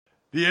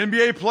The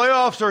NBA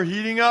playoffs are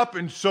heating up,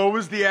 and so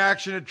is the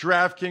action at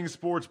DraftKings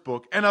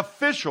Sportsbook, an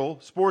official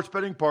sports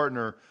betting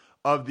partner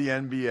of the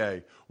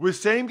NBA. With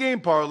same-game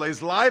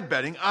parlays, live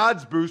betting,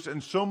 odds boosts,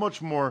 and so much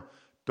more,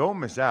 don't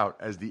miss out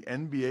as the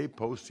NBA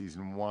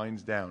postseason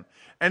winds down.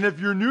 And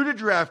if you're new to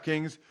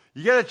DraftKings,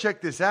 you got to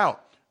check this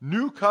out.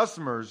 New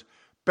customers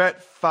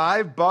bet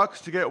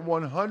 $5 to get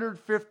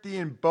 $150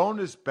 in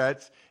bonus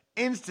bets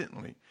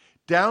instantly.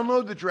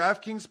 Download the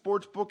DraftKings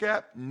Sportsbook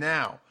app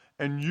now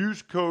and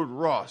use code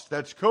Ross.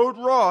 That's code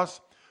Ross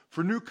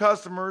for new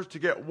customers to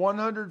get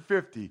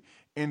 $150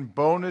 in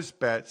bonus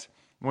bets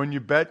when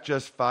you bet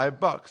just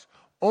 $5.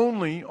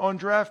 Only on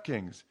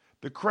DraftKings.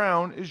 The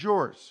crown is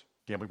yours.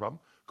 Gambling problem?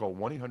 Call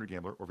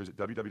 1-800-GAMBLER or visit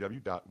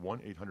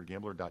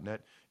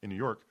www.1800gambler.net. In New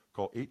York,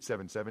 call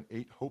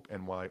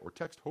 877-8-HOPE-NY or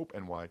text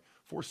HOPE-NY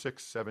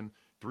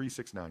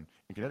 467-369.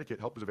 In Connecticut,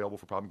 help is available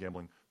for problem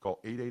gambling. Call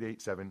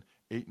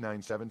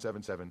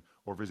 888-7-897-7777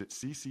 or visit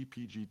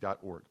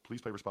ccpg.org.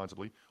 Please play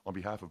responsibly on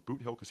behalf of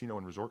Boot Hill Casino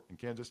and Resort in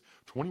Kansas.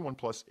 21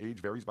 plus, age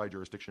varies by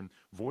jurisdiction.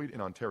 Void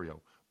in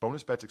Ontario.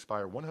 Bonus bets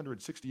expire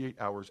 168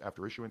 hours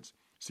after issuance.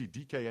 See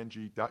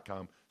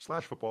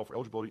dkng.com/football for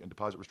eligibility and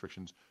deposit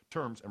restrictions,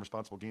 terms, and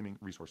responsible gaming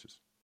resources.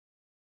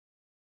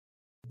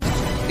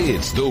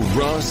 It's the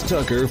Ross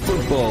Tucker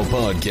Football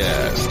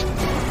Podcast.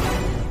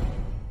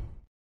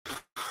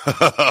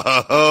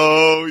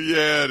 Oh,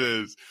 yeah, it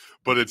is.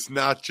 But it's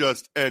not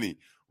just any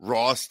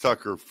Ross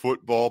Tucker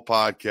Football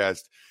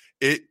Podcast.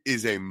 It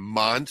is a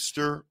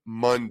Monster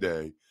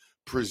Monday,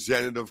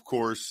 presented, of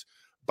course,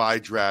 by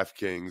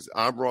DraftKings.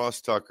 I'm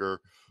Ross Tucker,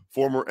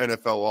 former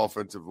NFL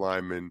offensive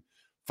lineman,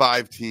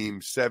 5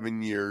 teams,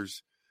 7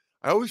 years.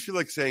 I always feel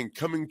like saying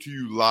coming to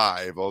you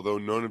live, although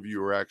none of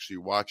you are actually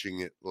watching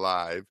it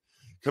live.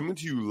 Coming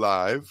to you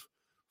live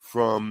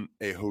from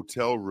a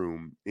hotel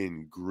room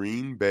in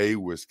Green Bay,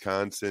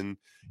 Wisconsin.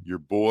 Your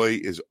boy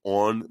is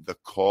on the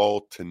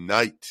call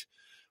tonight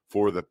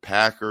for the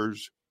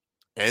Packers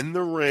and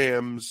the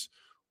Rams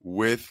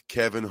with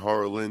Kevin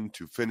Harlan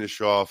to finish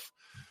off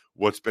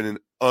what's been an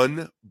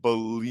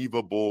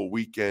unbelievable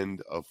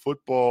weekend of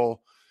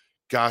football.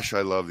 Gosh, I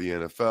love the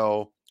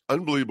NFL.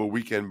 Unbelievable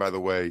weekend, by the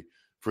way,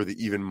 for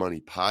the Even Money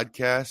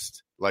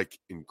podcast. Like,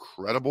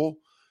 incredible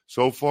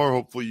so far.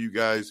 Hopefully you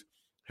guys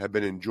have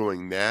been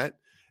enjoying that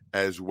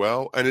as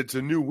well. And it's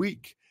a new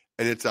week,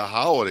 and it's a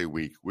holiday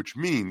week, which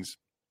means,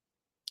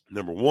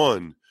 number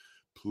one,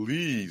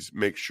 please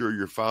make sure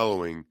you're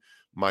following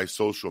my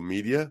social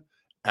media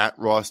at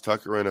Ross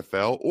Tucker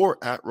NFL or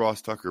at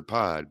Ross Tucker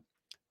Pod,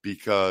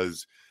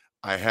 because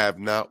I have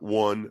not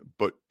one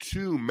but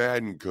 2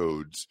 Madden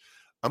codes.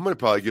 I'm going to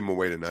probably give them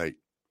away tonight.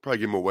 Probably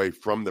give them away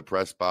from the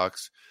press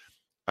box.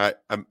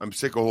 I'm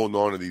sick of holding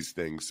on to these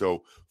things.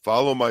 So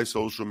follow my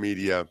social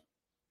media,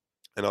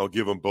 and I'll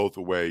give them both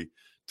away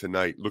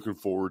tonight. Looking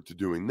forward to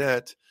doing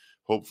that,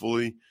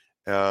 hopefully.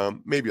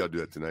 Maybe I'll do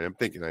that tonight. I'm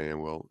thinking I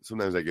am. Well,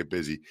 sometimes I get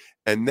busy.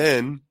 And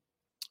then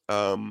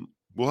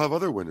we'll have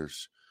other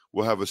winners.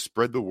 We'll have a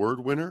Spread the Word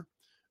winner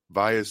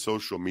via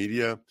social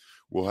media.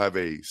 We'll have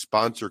a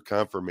sponsor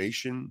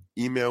confirmation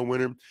email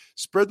winner.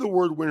 Spread the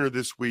Word winner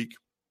this week.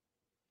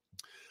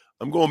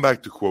 I'm going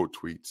back to quote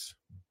tweets.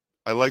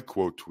 I like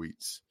quote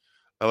tweets.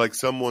 I like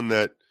someone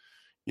that,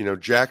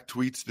 Jack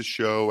tweets the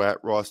show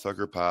at Ross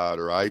Tucker Pod,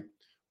 or I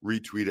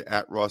retweet it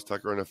at Ross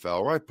Tucker NFL,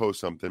 or I post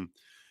something,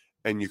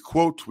 and you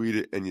quote tweet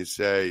it and you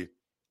say,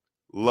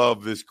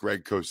 love this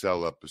Greg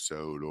Cosell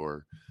episode,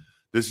 or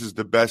this is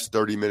the best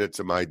 30 minutes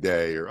of my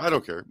day, or I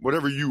don't care,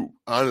 whatever you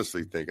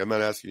honestly think. I'm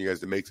not asking you guys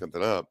to make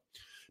something up,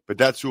 but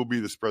that's who will be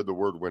the Spread the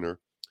Word winner.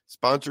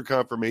 Sponsor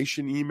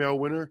confirmation email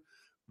winner,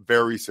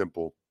 very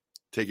simple.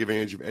 Take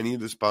advantage of any of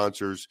the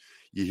sponsors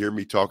you hear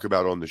me talk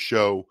about on the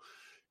show.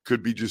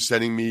 Could be just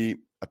sending me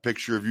a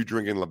picture of you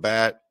drinking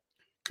Labatt.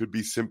 Could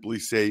be Simply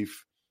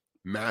Safe,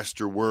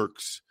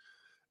 Masterworks,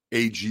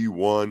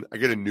 AG1. I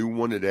get a new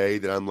one today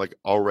that I'm like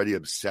already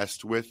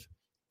obsessed with.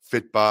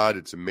 Fitbod,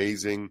 it's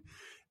amazing.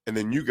 And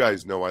then you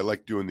guys know I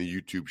like doing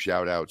the YouTube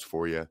shout outs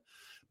for you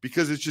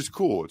because it's just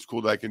cool. It's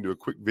cool that I can do a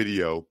quick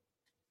video,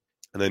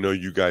 and I know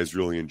you guys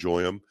really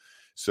enjoy them.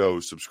 So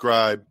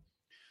subscribe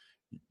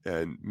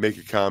and make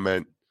a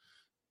comment.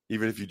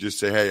 Even if you just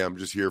say, hey, I'm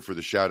just here for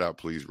the shout out,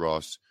 please,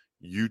 Ross.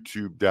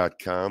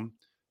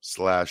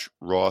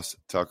 YouTube.com/Ross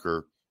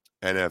Tucker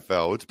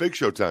NFL. It's Big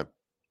Show time.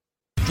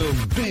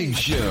 The Big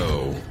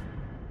Show.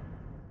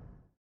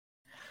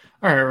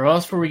 All right,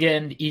 Ross, before we get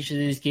into each of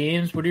these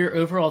games, what are your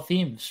overall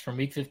themes from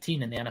Week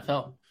 15 in the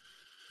NFL?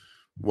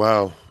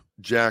 Wow,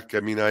 Jack,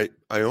 I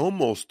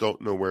almost don't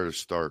know where to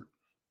start,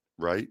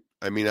 right?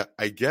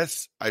 I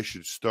guess I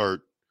should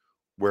start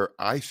where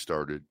I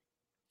started,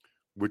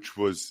 which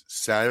was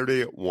Saturday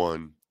at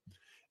 1,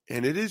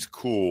 and it is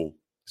cool.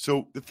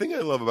 So the thing I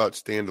love about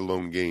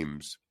standalone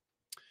games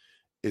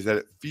is that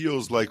it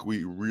feels like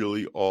we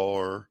really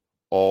are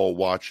all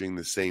watching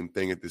the same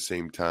thing at the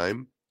same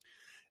time.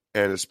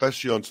 And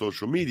especially on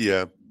social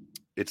media,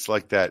 it's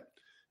like that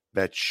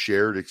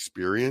shared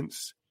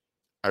experience.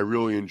 I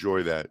really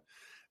enjoy that.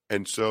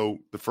 And so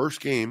the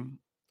first game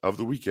of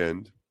the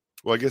weekend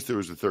Well, I guess there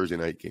was a Thursday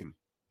night game,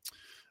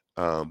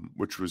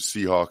 which was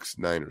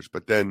Seahawks-Niners.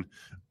 But then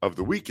of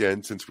the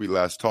weekend, since we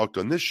last talked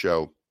on this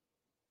show,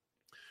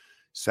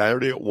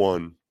 Saturday at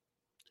 1,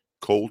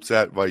 Colts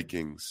at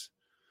Vikings.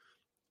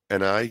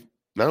 And I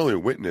not only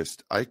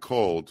witnessed, I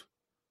called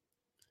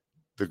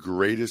the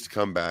greatest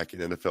comeback in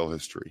NFL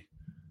history.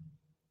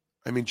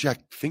 I mean, Jack,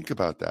 think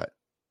about that.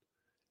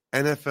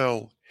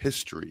 NFL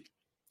history.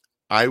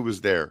 I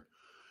was there.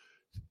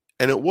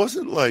 And it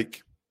wasn't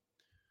like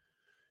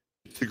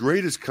it's the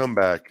greatest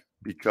comeback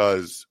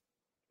because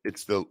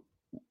it's the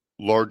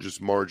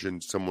largest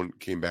margin someone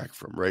came back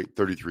from, right?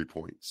 33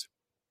 points.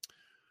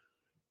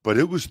 But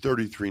it was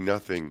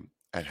 33-0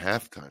 at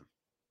halftime.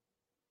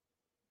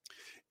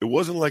 It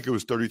wasn't like it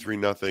was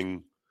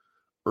 33-0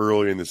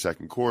 early in the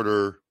second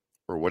quarter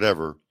or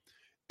whatever.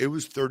 It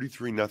was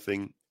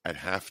 33-0 at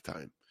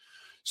halftime.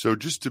 So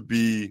just to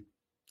be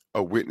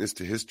a witness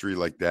to history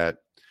like that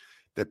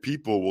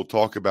people will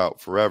talk about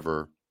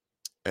forever,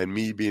 and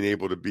me being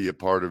able to be a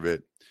part of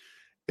it,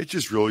 it's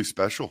just really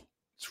special.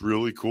 It's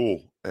really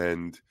cool.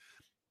 And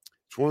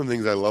it's one of the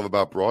things I love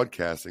about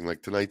broadcasting,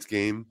 like tonight's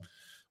game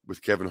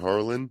with Kevin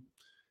Harlan.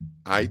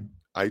 I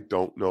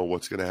don't know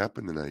what's going to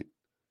happen tonight.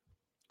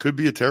 Could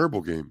be a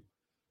terrible game.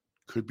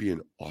 Could be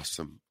an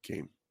awesome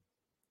game.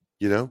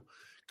 You know?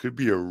 Could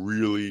be a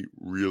really,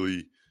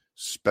 really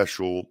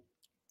special,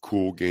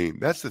 cool game.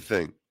 That's the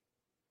thing.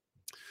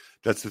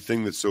 That's the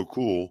thing that's so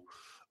cool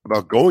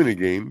about going to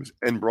games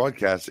and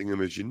broadcasting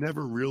them is you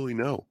never really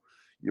know.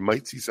 You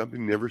might see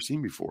something never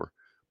seen before.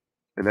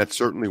 And that's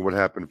certainly what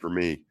happened for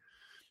me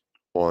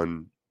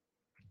on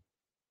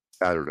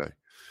Saturday.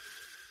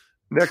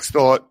 Next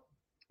thought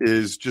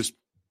is just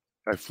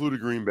I flew to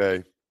Green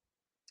Bay,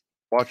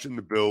 watching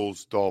the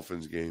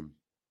Bills-Dolphins game.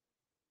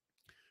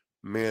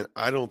 Man,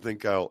 I don't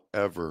think I'll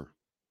ever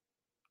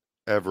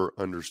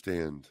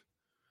understand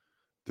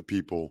the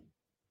people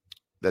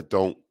that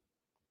don't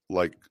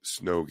like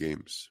snow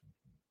games.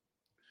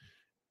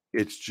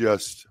 It's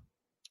just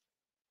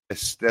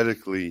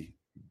aesthetically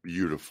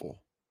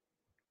beautiful.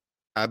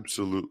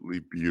 Absolutely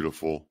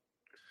beautiful.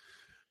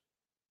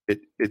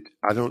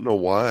 I don't know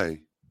why.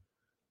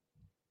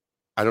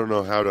 I don't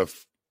know how to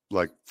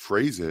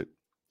phrase it.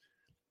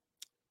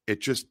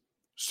 It's just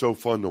so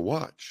fun to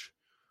watch.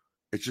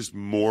 It's just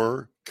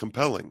more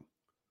compelling.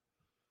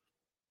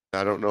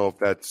 I don't know if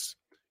that's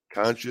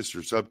conscious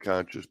or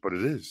subconscious, but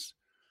it is.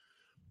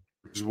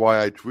 Which is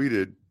why I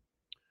tweeted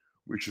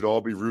we should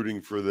all be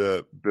rooting for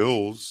the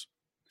Bills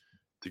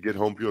to get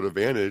home field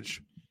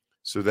advantage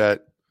so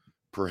that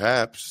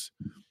perhaps,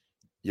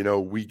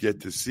 we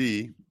get to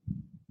see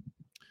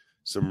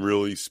some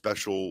really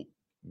special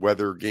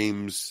weather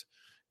games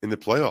in the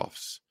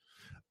playoffs.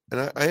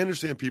 And I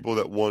understand people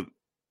that want,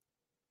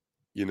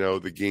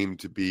 the game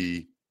to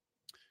be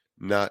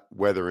not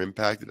weather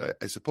impacted.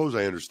 I suppose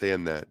I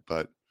understand that,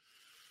 but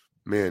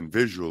man,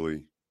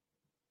 visually,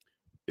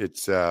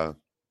 it's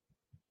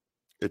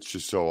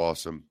just so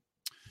awesome.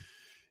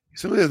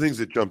 Some of the things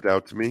that jumped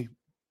out to me,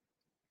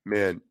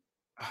 man,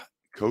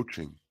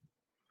 coaching.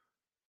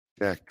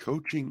 Yeah,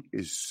 coaching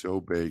is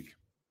so big.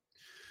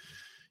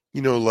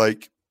 I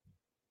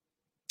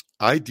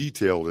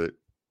detailed it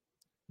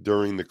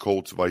during the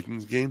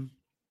Colts-Vikings game.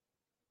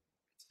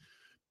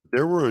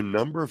 There were a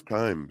number of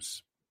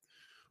times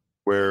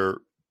where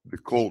the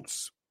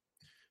Colts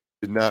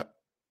did not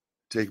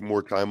take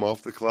more time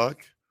off the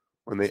clock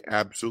when they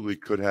absolutely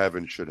could have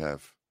and should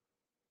have.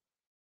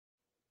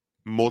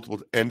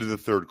 Multiple end of the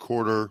third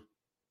quarter,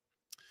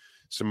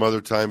 some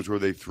other times where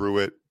they threw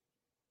it.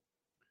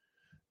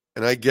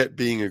 And I get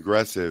being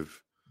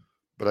aggressive,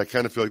 but I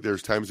kind of feel like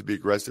there's times to be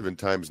aggressive and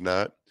times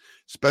not,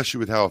 especially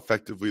with how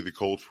effectively the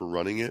Colts were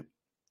running it.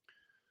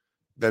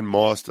 Then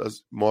Moss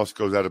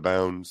goes out of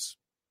bounds.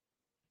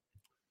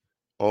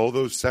 All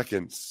those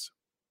seconds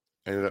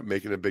ended up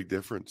making a big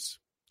difference.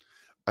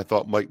 I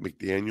thought Mike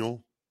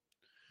McDaniel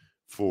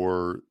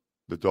for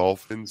the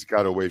Dolphins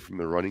got away from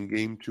the running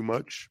game too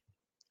much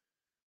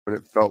when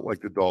it felt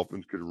like the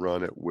Dolphins could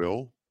run at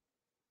will.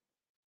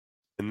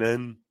 And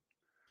then,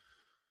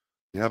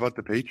 how about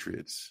the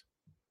Patriots?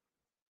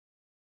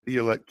 Do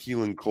you let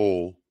Keelan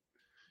Cole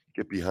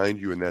get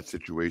behind you in that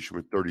situation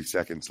with 30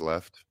 seconds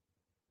left?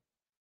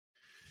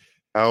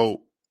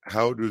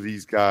 How do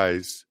these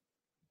guys,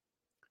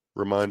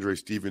 Ramondre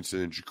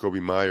Stevenson and Jacoby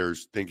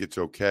Myers, think it's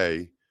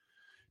okay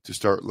to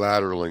start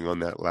lateraling on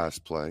that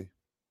last play?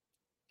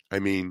 I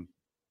mean,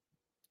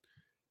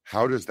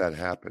 how does that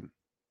happen?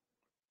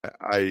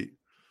 I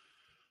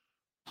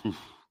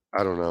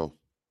don't know.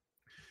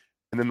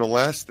 And then the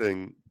last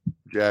thing,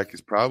 Jack,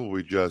 is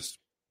probably just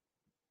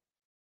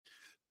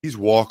these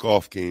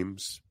walk-off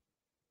games.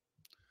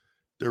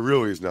 There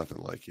really is nothing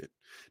like it.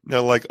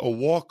 Now, like a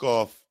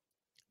walk-off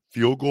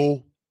field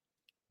goal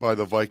by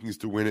the Vikings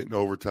to win it in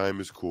overtime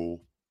is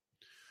cool.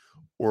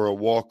 Or a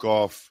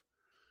walk-off,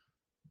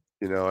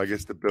 I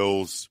guess the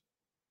Bills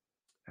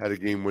had a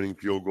game-winning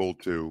field goal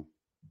too.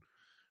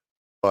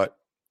 But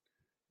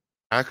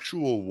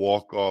actual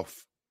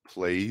walk-off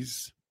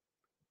plays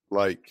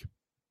like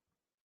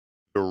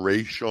the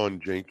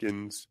Rayshon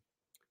Jenkins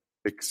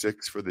pick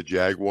six for the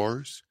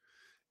Jaguars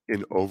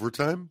in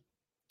overtime.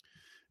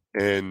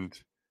 And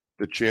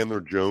the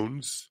Chandler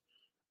Jones,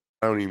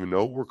 I don't even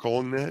know what we're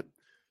calling that,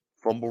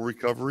 fumble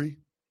recovery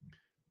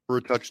for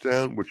a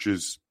touchdown, which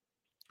is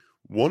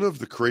one of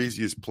the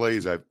craziest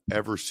plays I've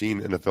ever seen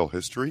in NFL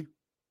history.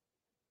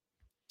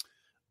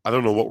 I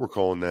don't know what we're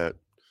calling that,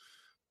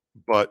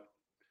 but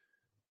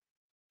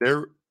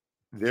there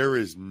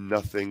is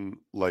nothing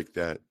like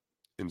that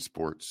in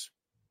sports.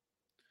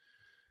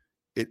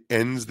 It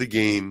ends the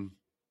game,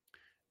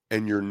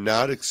 and you're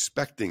not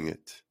expecting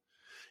it.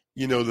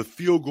 You know, the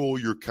field goal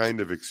you're kind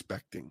of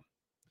expecting.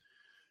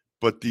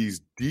 But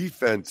these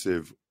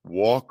defensive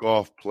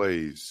walk-off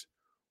plays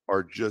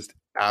are just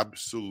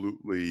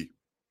absolutely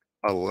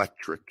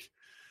electric.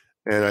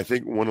 And I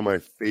think one of my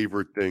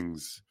favorite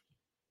things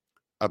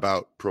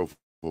about pro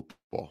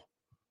football,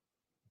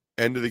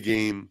 end of the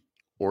game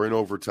or in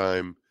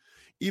overtime,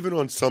 even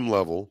on some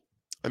level,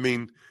 I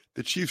mean,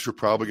 the Chiefs were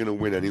probably going to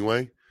win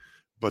anyway,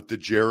 but the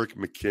Jerick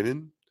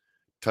McKinnon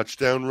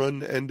touchdown run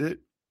to end it,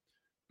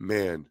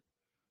 man,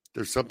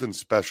 there's something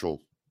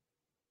special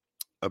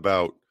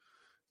about,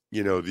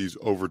 you know, these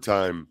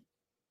overtime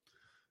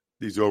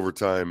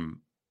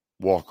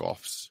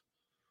walk-offs,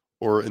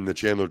 or in the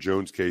Chandler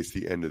Jones case,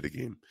 the end of the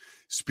game.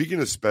 Speaking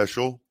of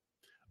special,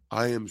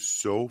 I am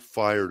so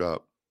fired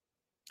up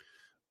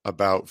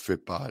about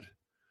Fitbod.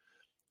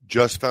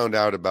 Just found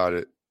out about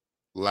it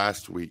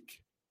last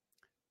week,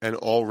 and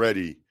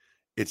already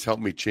it's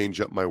helped me change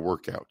up my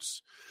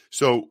workouts.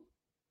 So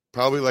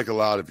probably like a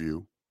lot of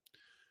you,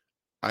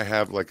 I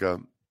have like a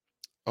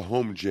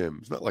home gym.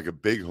 It's not like a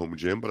big home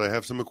gym, but I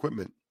have some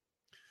equipment.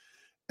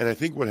 And I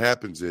think what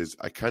happens is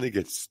I kind of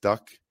get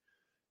stuck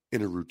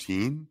in a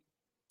routine,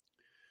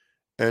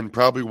 and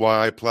probably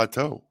why I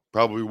plateau,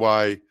 probably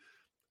why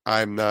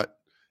I'm not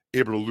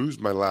able to lose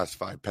my last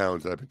 5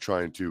 pounds that I've been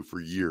trying to for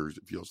years,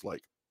 it feels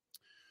like.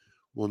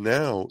 Well,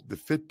 now the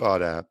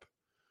Fitbod app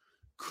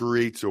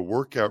creates a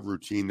workout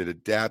routine that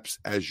adapts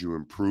as you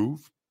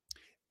improve,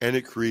 and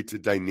it creates a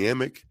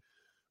dynamic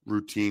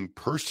routine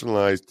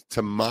personalized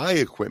to my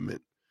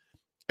equipment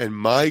and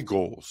my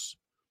goals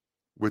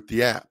with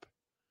the app.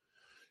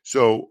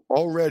 So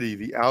already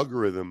the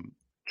algorithm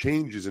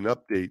changes and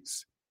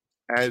updates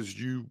as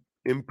you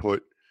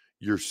input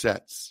your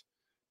sets.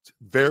 It's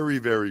very,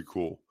 very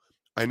cool.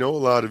 I know a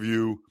lot of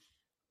you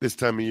this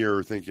time of year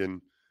are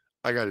thinking,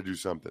 I got to do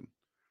something.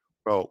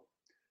 Well,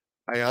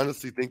 I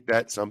honestly think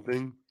that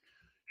something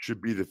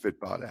should be the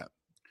Fitbod app.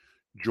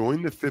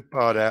 Join the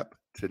Fitbod app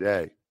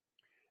today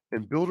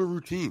and build a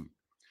routine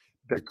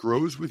that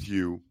grows with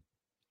you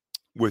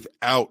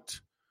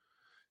without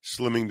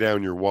slimming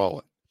down your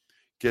wallet.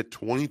 Get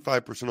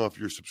 25% off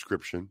your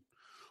subscription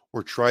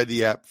or try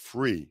the app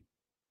free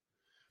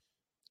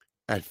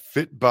at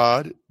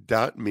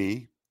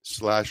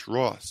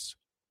fitbod.me/Ross.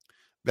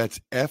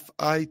 That's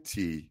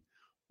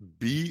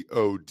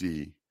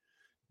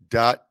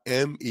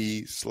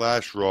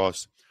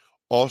FITBOD.me/Ross.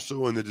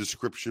 Also in the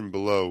description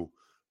below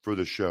for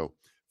the show.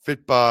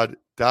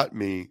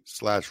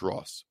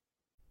 Fitbod.me/Ross.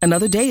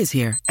 Another day is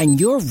here, and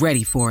you're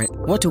ready for it.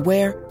 What to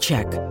wear?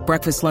 Check.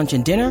 Breakfast, lunch,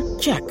 and dinner?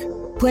 Check.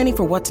 Planning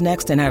for what's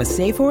next and how to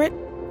save for it?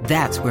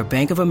 That's where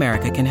Bank of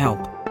America can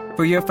help.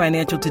 For your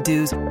financial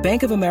to-dos,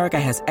 Bank of America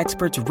has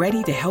experts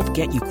ready to help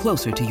get you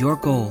closer to your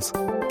goals.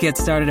 Get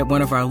started at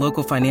one of our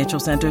local financial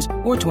centers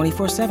or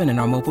 24/7 in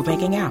our mobile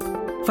banking app.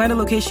 Find a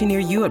location near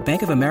you at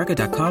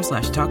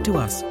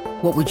bankofamerica.com/talktous.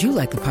 What would you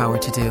like the power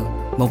to do?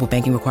 Mobile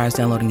banking requires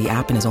downloading the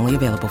app and is only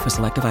available for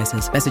select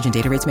devices. Message and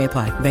data rates may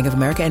apply. Bank of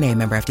America NA,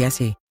 member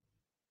FDIC.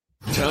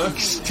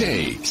 Tux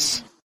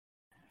Takes.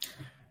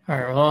 All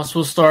right, Ross,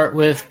 we'll start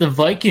with the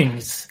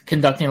Vikings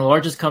conducting the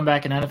largest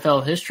comeback in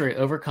NFL history,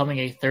 overcoming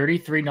a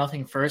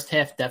 33-0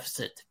 first-half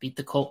deficit to beat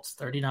the Colts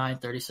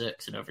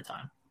 39-36 in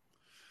overtime.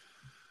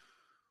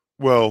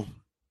 Well,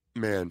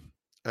 man,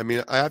 I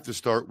mean, I have to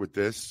start with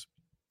this.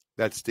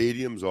 That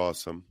stadium's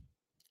awesome.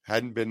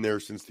 Hadn't been there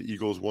since the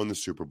Eagles won the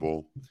Super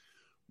Bowl.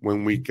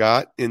 When we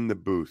got in the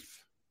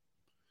booth,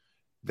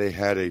 they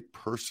had a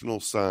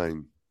personal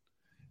sign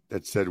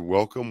that said,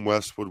 "Welcome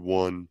Westwood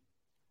 1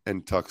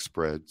 and Tuck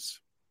Spreads."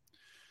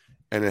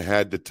 And it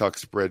had the Tuck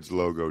Spreads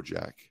logo,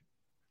 Jack.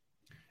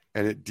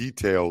 And it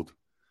detailed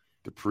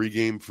the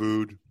pregame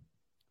food,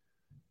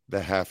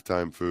 the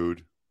halftime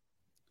food.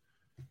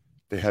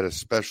 They had a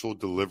special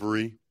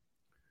delivery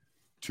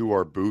to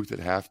our booth at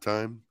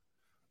halftime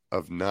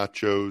of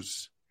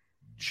nachos,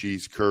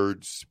 cheese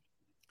curds,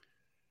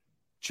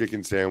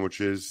 chicken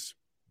sandwiches.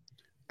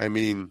 I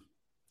mean,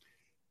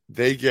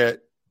 they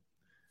get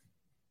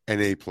an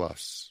A+.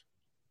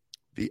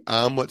 The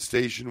omelet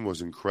station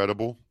was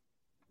incredible.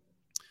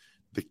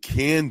 The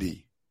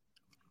candy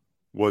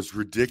was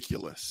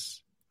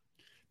ridiculous.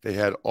 They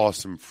had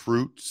awesome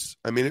fruits.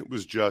 I mean, it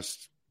was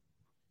just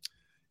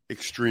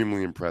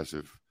extremely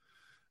impressive.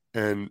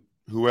 And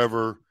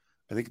whoever,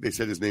 I think they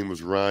said his name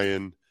was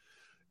Ryan,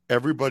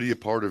 everybody a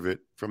part of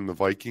it from the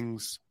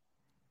Vikings,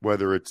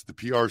 whether it's the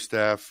PR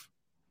staff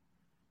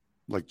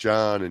like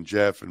John and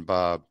Jeff and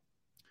Bob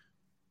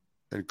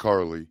and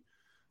Carly,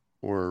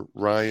 or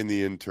Ryan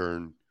the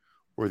intern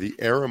or the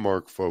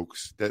Aramark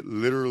folks that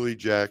literally,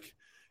 Jack,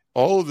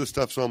 all of the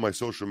stuff's on my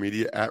social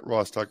media at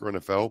Ross Tucker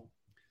NFL,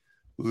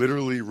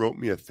 literally wrote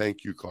me a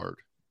thank you card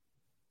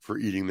for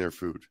eating their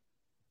food.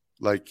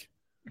 Like,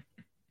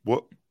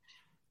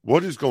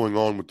 what is going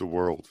on with the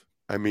world?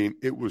 I mean,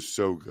 it was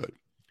so good.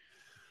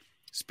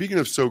 Speaking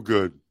of so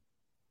good,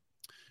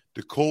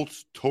 the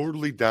Colts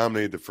totally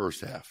dominated the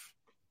first half.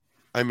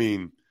 I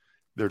mean,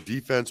 their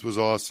defense was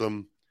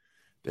awesome.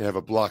 They have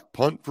a block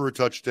punt for a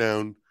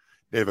touchdown.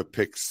 They have a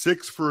pick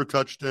six for a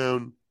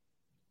touchdown.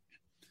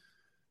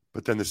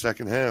 But then the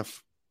second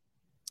half,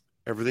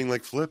 everything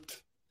like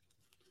flipped.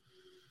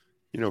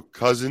 You know,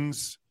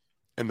 Cousins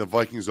and the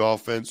Vikings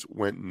offense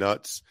went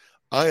nuts.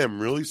 I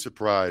am really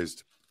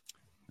surprised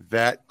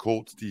that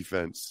Colts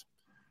defense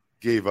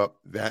gave up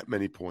that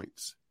many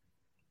points.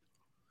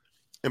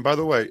 And by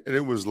the way, and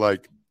it was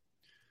like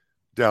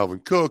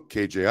Dalvin Cook,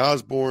 KJ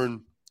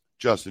Osborne,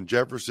 Justin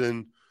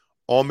Jefferson,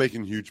 all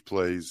making huge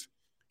plays.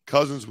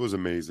 Cousins was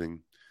amazing.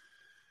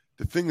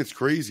 The thing that's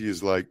crazy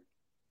is like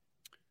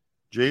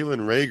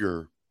Jalen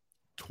Reagor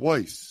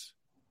twice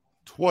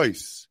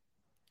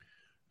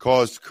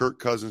caused Kirk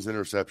Cousins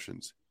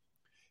interceptions.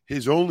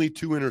 His only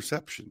 2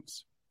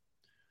 interceptions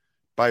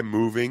by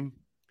moving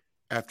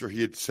after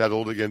he had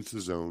settled against the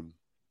zone,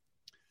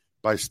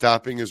 by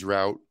stopping his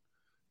route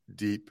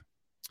deep.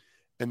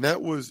 And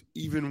that was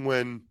even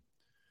when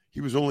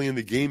he was only in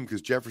the game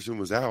because Jefferson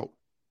was out.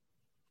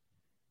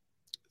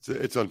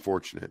 It's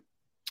unfortunate.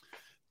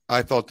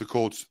 I thought the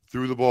Colts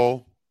threw the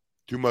ball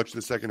too much in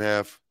the second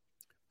half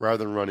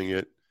rather than running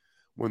it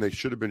when they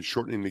should have been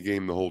shortening the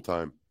game the whole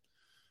time.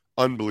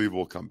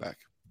 Unbelievable comeback.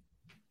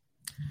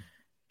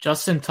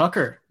 Justin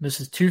Tucker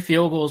misses 2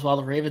 field goals while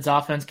the Ravens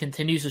offense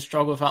continues to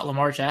struggle without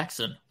Lamar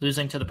Jackson,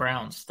 losing to the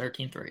Browns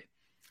 13-3.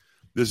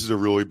 This is a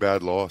really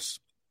bad loss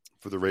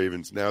for the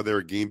Ravens. Now they're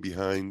a game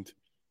behind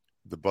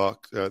the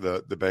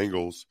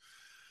Bengals.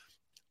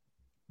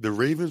 The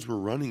Ravens were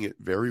running it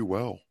very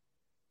well.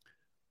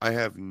 I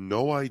have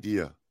no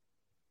idea,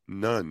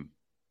 none,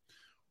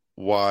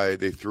 why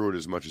they threw it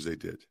as much as they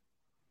did.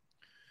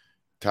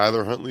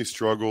 Tyler Huntley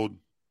struggled,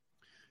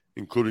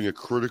 including a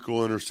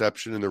critical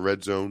interception in the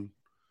red zone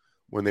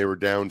when they were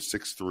down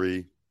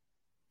 6-3.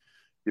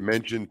 You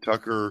mentioned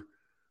Tucker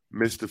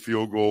missed a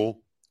field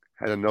goal,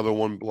 had another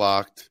one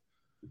blocked,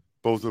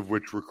 both of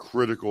which were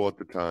critical at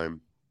the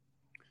time.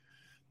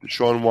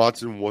 Deshaun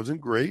Watson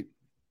wasn't great,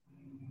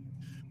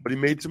 but he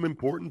made some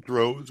important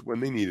throws when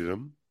they needed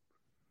him,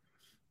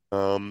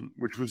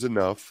 which was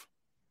enough.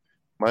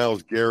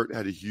 Myles Garrett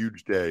had a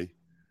huge day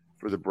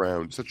for the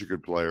Browns, such a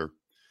good player.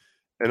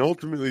 And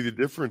ultimately the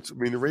difference, I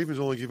mean, the Ravens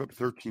only gave up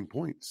 13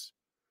 points,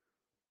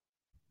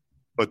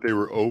 but they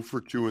were 0 for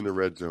 2 in the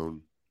red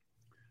zone,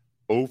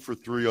 0 for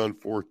 3 on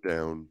fourth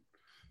down,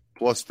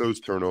 plus those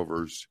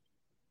turnovers.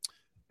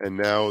 And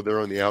now they're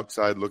on the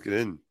outside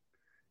looking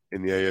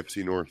in the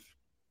AFC North.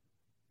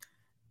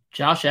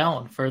 Josh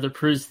Allen further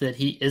proves that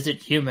he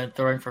isn't human,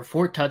 throwing for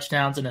 4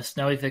 touchdowns in a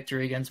snowy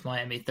victory against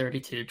Miami,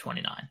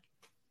 32-29.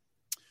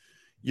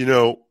 You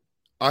know,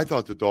 I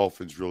thought the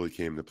Dolphins really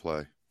came to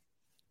play.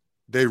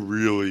 They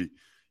really,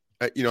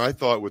 I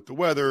thought with the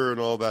weather and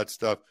all that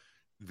stuff,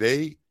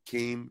 they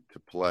came to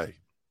play.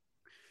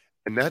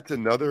 And that's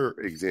another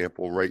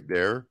example right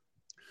there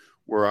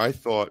where I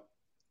thought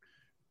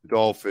the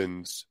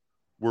Dolphins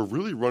were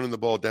really running the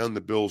ball down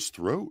the Bills'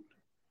 throat,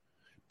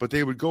 but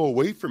they would go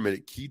away from it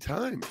at key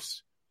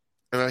times.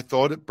 And I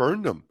thought it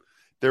burned them.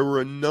 There were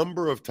a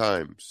number of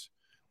times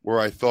where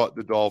I thought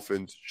the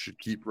Dolphins should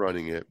keep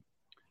running it.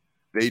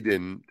 They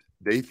didn't.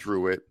 They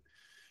threw it.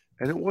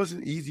 And it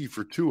wasn't easy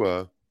for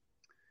Tua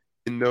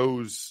in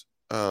those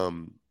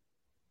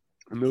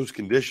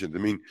conditions. I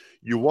mean,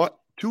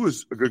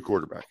 Tua's a good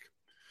quarterback,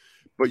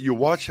 but you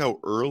watch how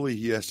early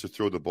he has to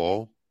throw the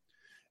ball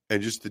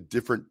and just the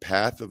different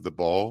path of the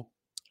ball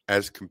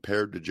as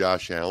compared to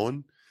Josh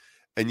Allen.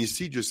 And you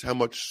see just how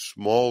much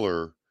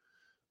smaller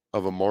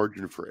of a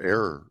margin for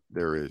error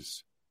there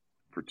is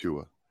for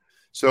Tua.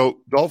 So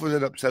Dolphins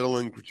ended up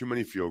settling for too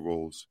many field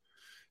goals.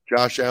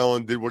 Josh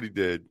Allen did what he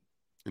did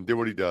and did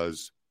what he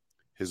does.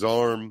 His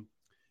arm,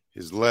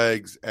 his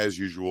legs, as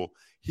usual.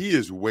 He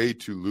is way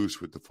too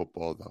loose with the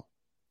football, though.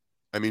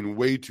 I mean,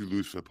 way too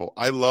loose with the ball.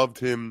 I loved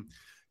him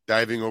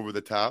diving over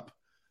the top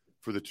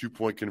for the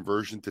 2-point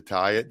conversion to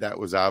tie it. That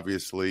was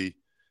obviously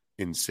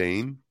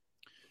insane.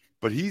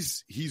 But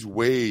he's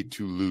way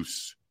too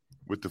loose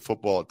with the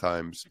football at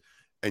times.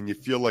 And you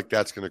feel like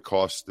that's going to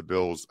cost the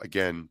Bills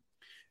again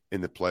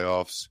in the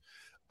playoffs.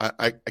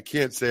 I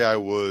can't say I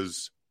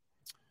was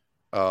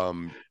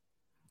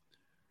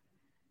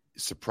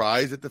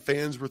surprised that the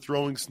fans were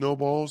throwing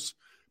snowballs,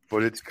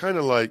 but it's kind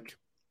of like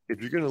if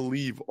you're going to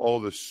leave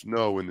all the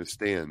snow in the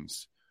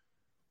stands,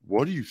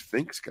 what do you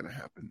think's going to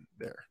happen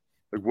there?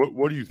 Like,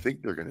 what do you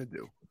think they're going to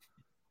do?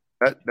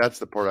 That's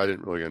the part I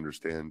didn't really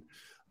understand.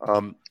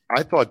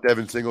 I thought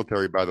Devin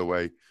Singletary, by the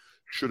way,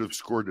 should have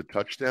scored a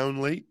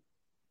touchdown late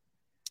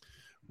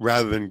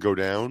rather than go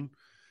down.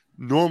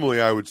 Normally,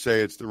 I would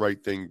say it's the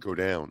right thing to go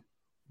down,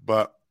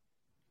 but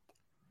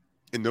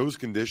in those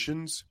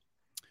conditions,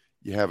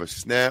 you have a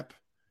snap,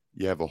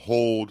 you have a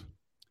hold,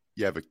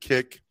 you have a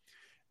kick.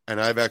 And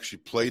I've actually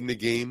played in the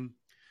game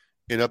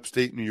in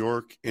upstate New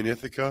York in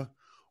Ithaca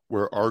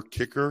where our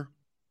kicker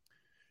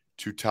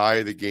to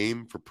tie the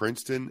game for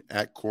Princeton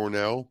at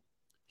Cornell,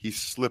 he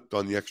slipped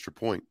on the extra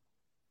point.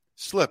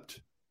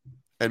 Slipped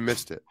and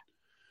missed it.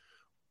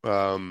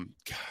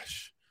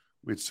 Gosh,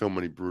 we had so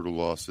many brutal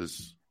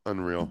losses.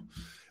 Unreal.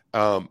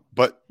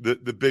 But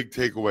the big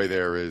takeaway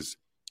there is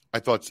I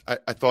thought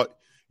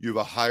you have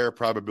a higher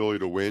probability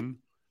to win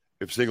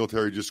if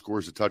Singletary just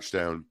scores a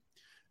touchdown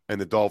and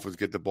the Dolphins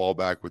get the ball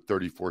back with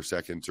 34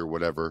 seconds or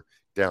whatever,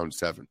 down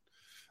 7.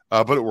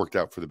 But it worked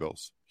out for the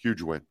Bills.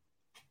 Huge win.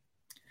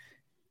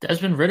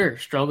 Desmond Ridder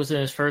struggles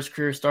in his first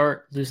career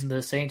start, losing to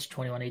the Saints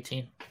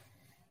 21-18.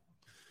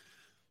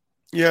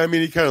 Yeah, I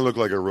mean, he kind of looked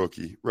like a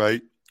rookie,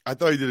 right? I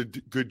thought he did a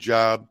good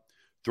job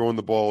throwing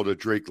the ball to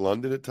Drake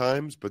London at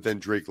times, but then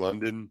Drake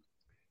London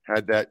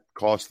had that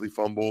costly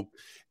fumble.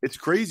 It's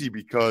crazy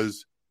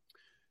because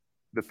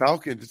the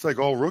Falcons, it's like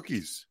all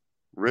rookies.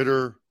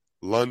 Ridder,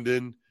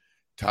 London,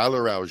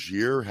 Tyler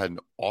Algier had an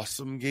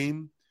awesome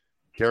game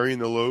carrying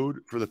the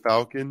load for the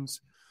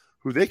Falcons,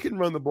 who they can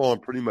run the ball on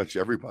pretty much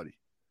everybody.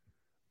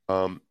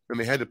 And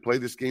they had to play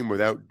this game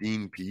without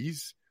Dean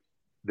Pease,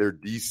 their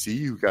DC,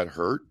 who got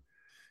hurt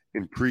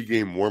in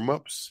pregame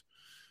warmups.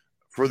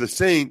 For the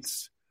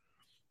Saints,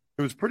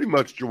 it was pretty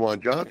much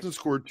Juwan Johnson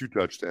scored 2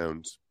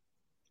 touchdowns,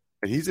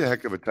 and he's a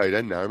heck of a tight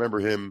end now. I remember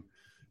him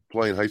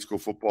playing high school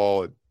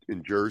football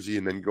in Jersey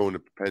and then going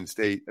to Penn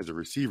State as a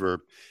receiver.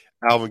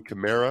 Alvin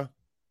Kamara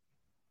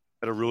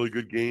had a really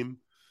good game.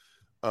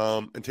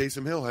 And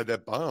Taysom Hill had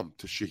that bomb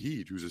to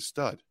Shaheed, who's a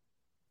stud.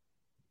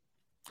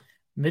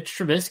 Mitch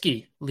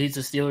Trubisky leads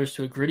the Steelers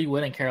to a gritty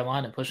win in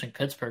Carolina, pushing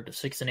Pittsburgh to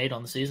 6-8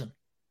 on the season.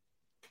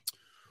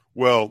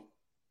 Well,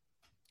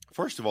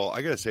 first of all,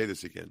 I got to say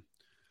this again.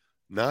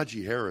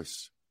 Najee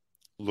Harris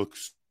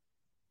looks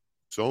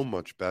so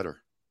much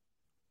better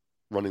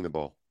running the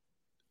ball.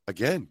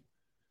 Again,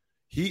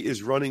 he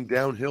is running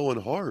downhill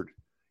and hard.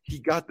 He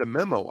got the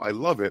memo. I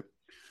love it.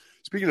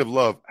 Speaking of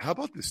love, how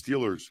about the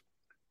Steelers'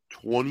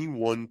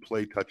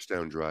 21-play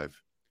touchdown drive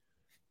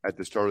at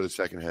the start of the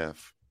second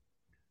half?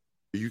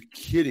 Are you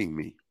kidding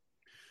me?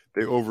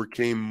 They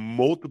overcame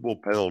multiple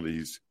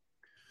penalties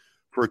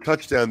for a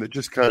touchdown that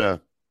just kind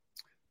of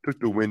took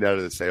the wind out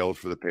of the sails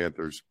for the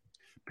Panthers.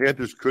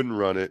 Panthers couldn't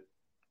run it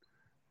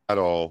at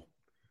all,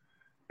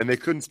 and they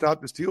couldn't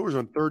stop the Steelers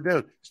on third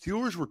down.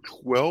 Steelers were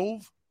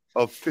 12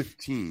 of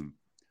 15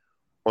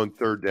 on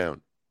third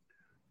down.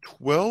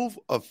 12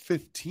 of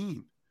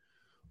 15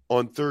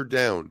 on third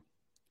down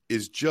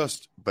is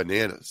just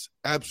bananas,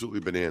 absolutely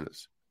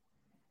bananas.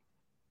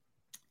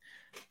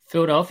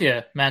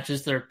 Philadelphia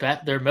matches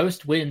their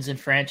most wins in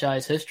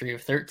franchise history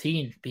of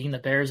 13, beating the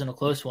Bears in a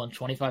close one,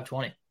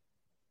 25-20.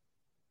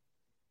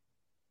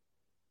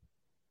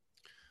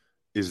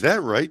 Is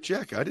that right,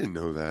 Jack? I didn't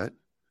know that.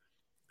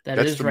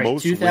 That's the right.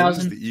 most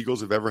wins the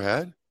Eagles have ever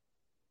had?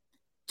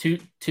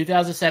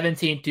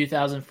 2017,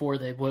 2004,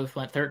 they both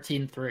went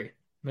 13-3.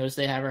 Most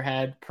they ever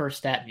had per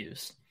stat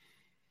views.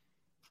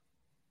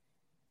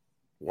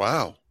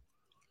 Wow.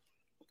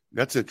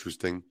 That's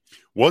interesting.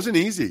 Wasn't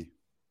easy.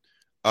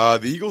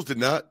 The Eagles did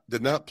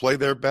not play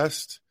their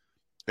best,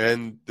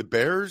 and the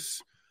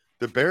Bears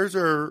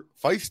are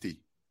feisty,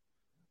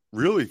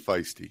 really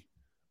feisty.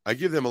 I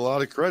give them a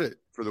lot of credit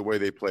for the way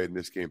they played in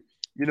this game.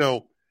 You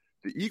know,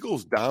 the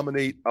Eagles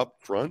dominate up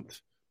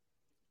front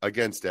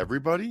against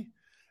everybody,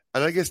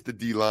 and I guess the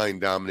D-line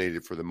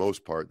dominated for the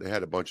most part. They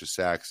had a bunch of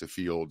sacks of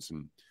Fields,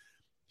 and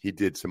he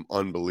did some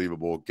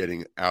unbelievable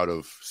getting out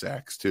of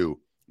sacks too.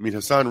 I mean,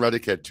 Hassan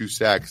Reddick had 2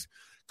 sacks,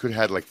 could have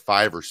had like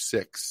 5 or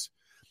 6.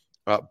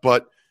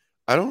 But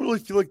I don't really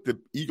feel like the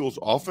Eagles'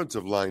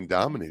 offensive line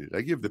dominated.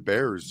 I give the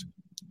Bears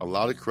a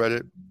lot of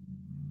credit.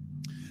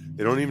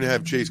 They don't even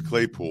have Chase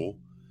Claypool.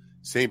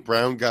 St.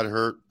 Brown got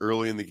hurt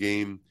early in the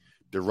game.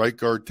 The right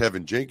guard,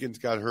 Tevin Jenkins,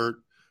 got hurt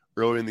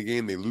early in the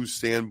game. They lose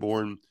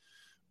Sanborn.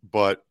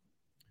 But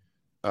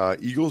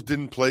Eagles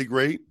didn't play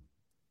great.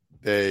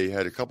 They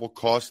had a couple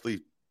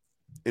costly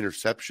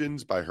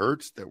interceptions by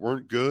Hurts that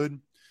weren't good.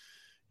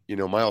 You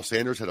know, Miles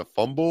Sanders had a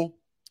fumble,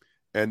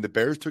 and the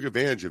Bears took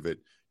advantage of it.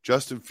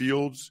 Justin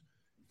Fields,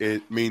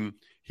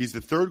 he's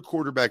the third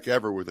quarterback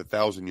ever with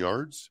 1,000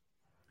 yards,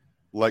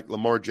 like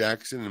Lamar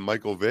Jackson and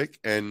Michael Vick,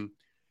 and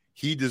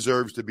he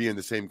deserves to be in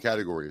the same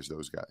category as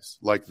those guys.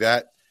 Like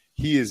that,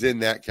 he is in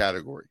that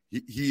category.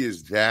 He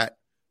is that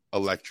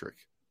electric.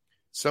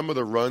 Some of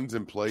the runs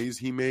and plays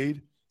he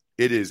made,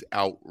 it is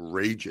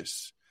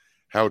outrageous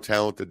how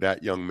talented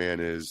that young man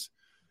is.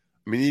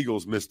 I mean,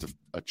 Eagles missed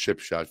a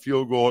chip shot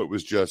field goal. It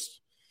was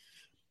just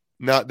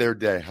not their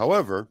day.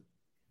 However,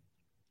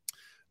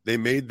 they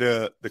made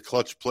the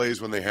clutch plays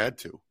when they had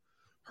to.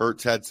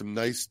 Hurts had some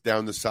nice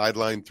down the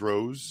sideline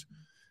throws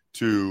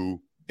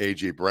to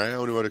A.J.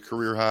 Brown, who had a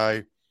career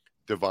high,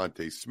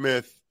 Devontae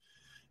Smith,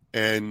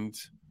 and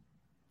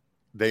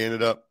they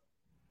ended up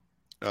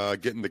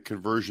getting the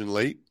conversion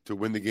late to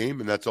win the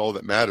game, and that's all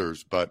that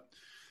matters. But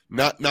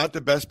not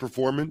the best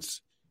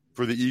performance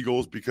for the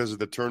Eagles because of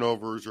the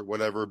turnovers or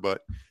whatever,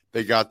 but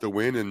they got the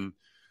win, and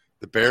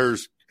the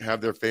Bears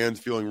have their fans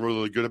feeling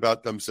really good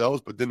about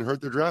themselves, but didn't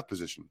hurt their draft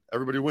position.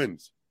 Everybody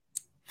wins.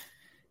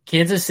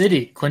 Kansas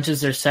City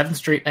clinches their 7th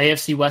straight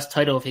AFC West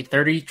title with a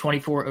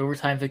 30-24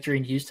 overtime victory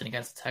in Houston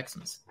against the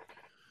Texans.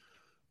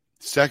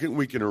 Second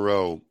week in a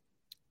row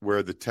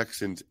where the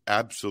Texans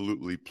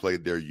absolutely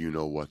played their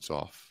you-know-what's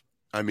off.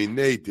 I mean,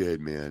 they did,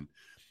 man.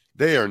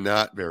 They are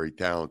not very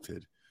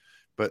talented.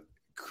 But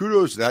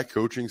kudos to that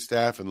coaching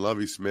staff and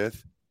Lovie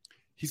Smith.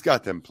 He's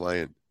got them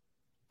playing.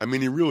 I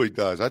mean, he really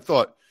does. I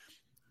thought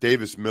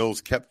Davis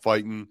Mills kept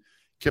fighting,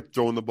 kept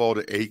throwing the ball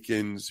to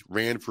Akins,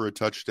 ran for a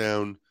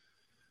touchdown.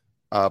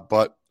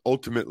 But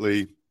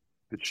ultimately,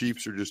 the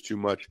Chiefs are just too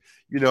much.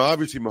 You know,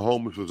 obviously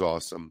Mahomes was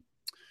awesome,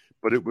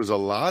 but it was a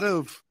lot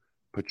of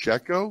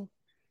Pacheco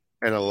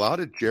and a lot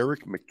of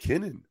Jerick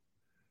McKinnon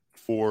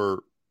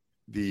for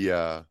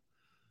the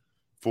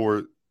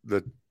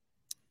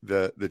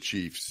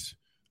Chiefs,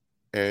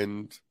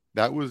 and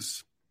that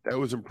was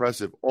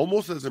impressive.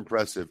 Almost as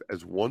impressive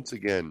as, once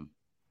again,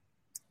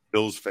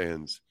 Bills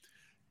fans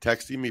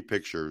texting me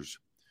pictures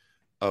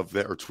of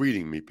that, or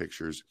tweeting me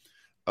pictures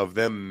of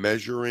them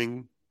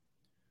measuring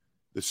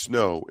the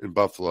snow in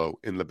Buffalo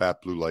in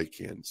Labatt Blue Light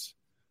cans.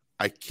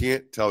 I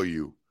can't tell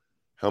you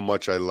how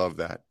much I love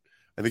that.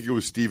 I think it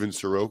was Steven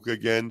Soroka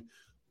again.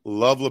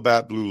 Love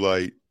Labatt Blue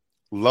Light.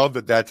 Love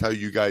that that's how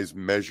you guys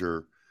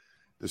measure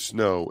the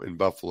snow in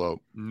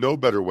Buffalo. No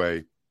better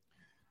way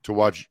to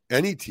watch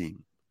any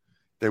team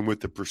than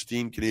with the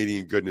pristine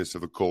Canadian goodness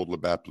of a cold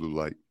Labatt Blue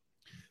Light.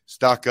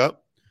 Stock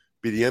up.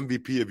 Be the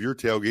MVP of your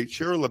tailgate.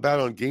 Share a Labatt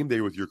on game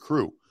day with your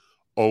crew.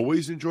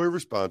 Always enjoy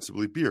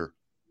responsibly. Beer.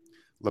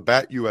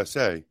 Labatt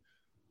USA,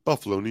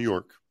 Buffalo, New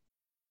York.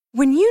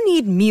 When you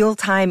need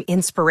mealtime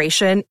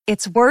inspiration,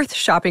 it's worth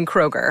shopping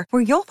Kroger,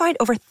 where you'll find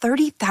over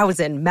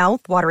 30,000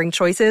 mouth-watering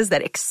choices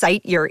that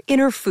excite your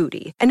inner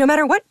foodie. And no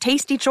matter what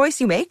tasty choice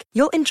you make,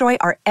 you'll enjoy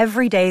our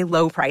everyday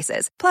low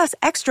prices, plus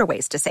extra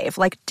ways to save,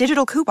 like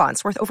digital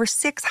coupons worth over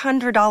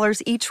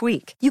 $600 each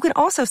week. You can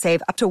also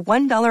save up to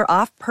 $1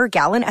 off per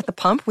gallon at the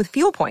pump with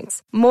fuel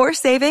points. More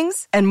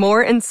savings and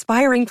more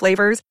inspiring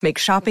flavors make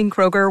shopping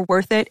Kroger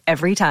worth it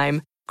every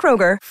time.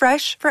 Kroger,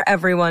 fresh for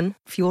everyone.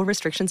 Fuel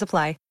restrictions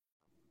apply.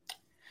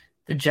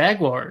 The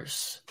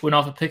Jaguars went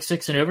off a pick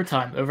six in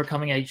overtime,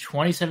 overcoming a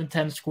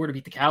 27-10 score to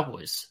beat the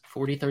Cowboys,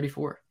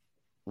 40-34.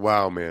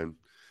 Wow, man.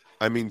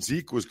 I mean,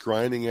 Zeke was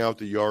grinding out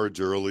the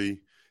yards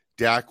early.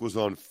 Dak was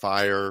on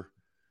fire.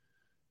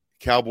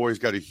 Cowboys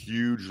got a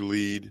huge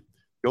lead.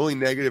 The only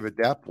negative at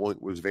that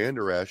point was Van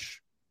Der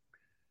Esch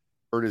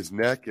hurt his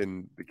neck,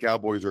 and the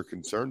Cowboys are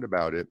concerned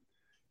about it.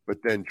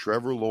 But then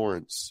Trevor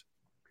Lawrence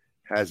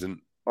has an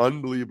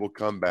unbelievable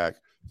comeback.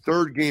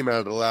 Third game out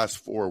of the last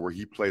 4 where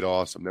he played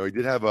awesome. Now, he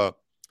did have a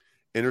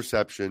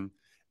interception,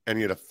 and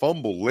he had a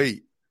fumble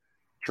late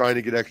trying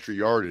to get extra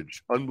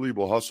yardage.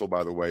 Unbelievable hustle,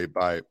 by the way,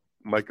 by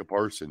Micah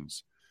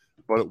Parsons.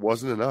 But it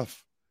wasn't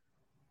enough.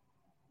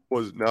 It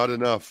was not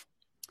enough.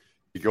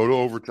 You go to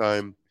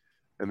overtime,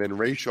 and then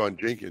Rayshawn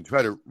Jenkins, who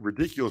had a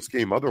ridiculous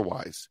game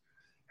otherwise,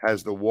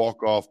 has the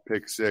walk-off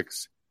pick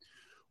six,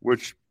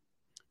 which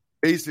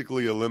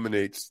basically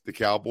eliminates the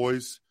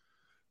Cowboys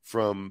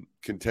from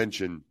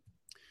contention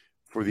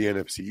for the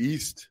NFC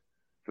East,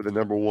 for the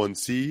number 1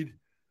 seed,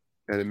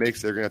 and it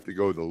makes they're going to have to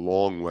go the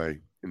long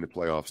way in the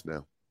playoffs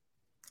now.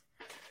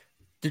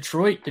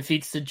 Detroit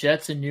defeats the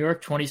Jets in New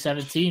York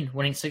 2017,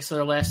 winning 6 of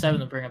their last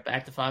 7 to bring it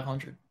back to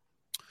 500.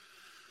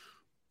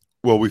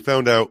 Well, we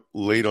found out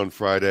late on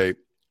Friday,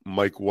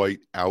 Mike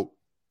White out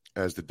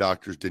as the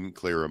doctors didn't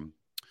clear him.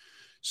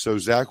 So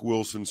Zach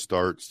Wilson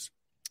starts.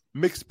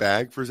 Mixed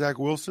bag for Zach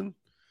Wilson.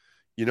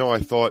 You know, I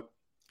thought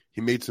he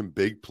made some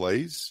big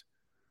plays.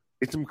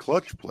 Made some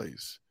clutch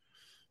plays.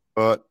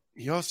 But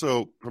he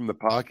also, from the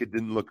pocket,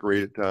 didn't look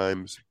great at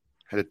times.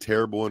 Had a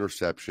terrible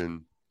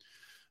interception.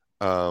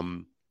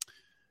 The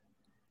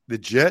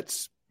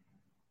Jets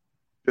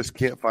just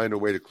can't find a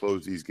way to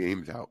close these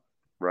games out,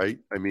 right?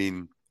 I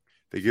mean,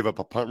 they give up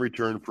a punt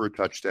return for a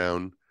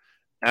touchdown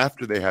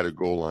after they had a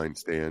goal line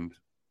stand,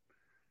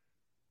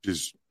 which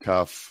is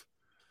tough.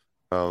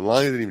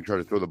 Lions didn't even try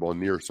to throw the ball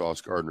near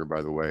Sauce Gardner,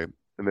 by the way.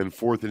 And then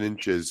 4th and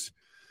inches.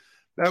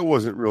 That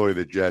wasn't really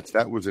the Jets.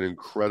 That was an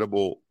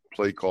incredible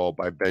play call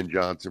by Ben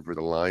Johnson for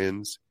the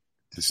Lions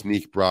to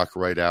sneak Brock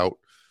right out.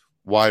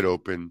 Wide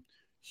open.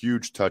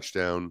 Huge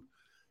touchdown.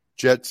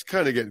 Jets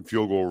kind of getting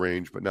field goal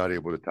range, but not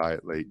able to tie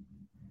it late.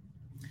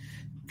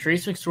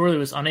 Trace McSorley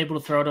was unable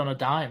to throw it on a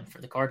dime for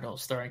the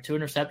Cardinals, throwing 2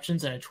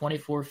 interceptions and a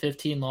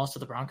 24-15 loss to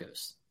the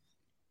Broncos.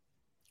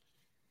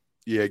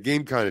 Yeah,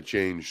 game kind of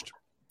changed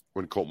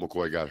when Colt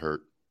McCoy got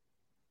hurt.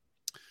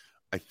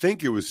 I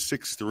think it was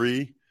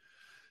 6-3.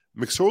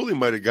 McSorley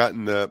might have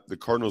gotten the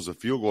Cardinals a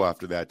field goal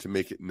after that to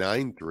make it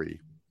 9-3.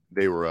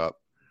 They were up.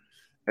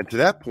 And to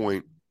that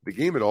point, the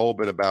game had all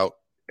been about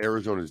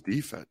Arizona's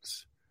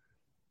defense,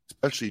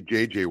 especially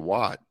J.J.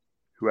 Watt,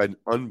 who had an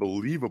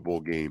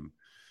unbelievable game,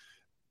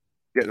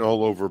 getting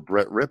all over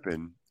Brett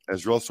Rippon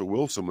as Russell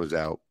Wilson was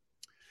out.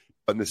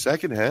 But in the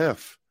second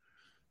half,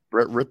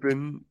 Brett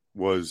Rippon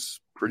was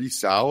pretty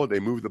solid. They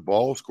moved the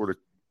ball, scored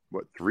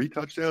 3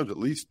 touchdowns, at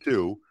least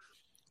 2.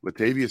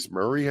 Latavius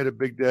Murray had a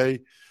big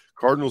day.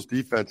 Cardinals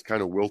defense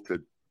kind of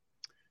wilted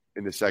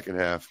in the second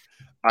half.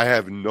 I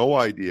have no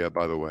idea,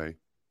 by the way,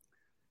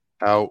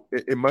 how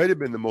it might have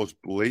been the most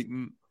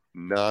blatant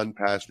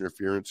non-pass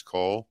interference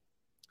call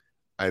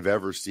I've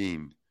ever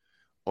seen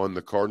on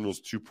the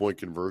Cardinals' 2-point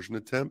conversion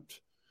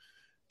attempt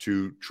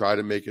to try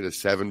to make it a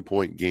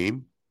 7-point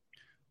game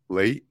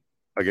late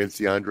against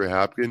DeAndre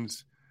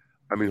Hopkins.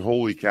 I mean,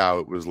 holy cow,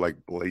 it was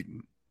like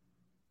blatant.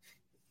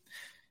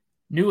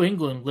 New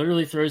England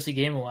literally throws the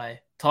game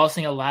away,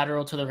 tossing a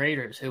lateral to the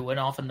Raiders, who went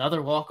off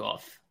another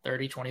walk-off,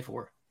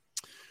 30-24.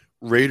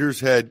 Raiders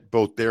had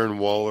both Darren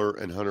Waller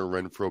and Hunter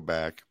Renfrow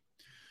back.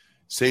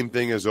 Same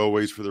thing as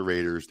always for the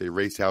Raiders. They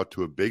race out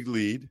to a big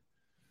lead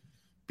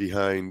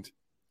behind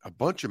a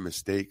bunch of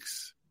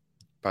mistakes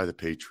by the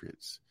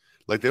Patriots.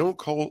 Like, they don't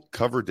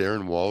cover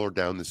Darren Waller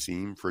down the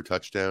seam for a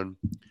touchdown.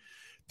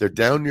 They're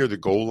down near the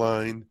goal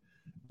line,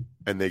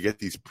 and they get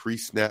these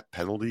pre-snap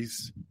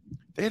penalties.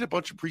 They had a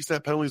bunch of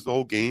pre-snap penalties the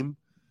whole game.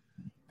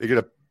 They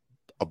get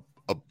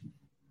a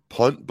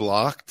punt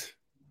blocked.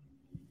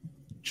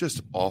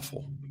 Just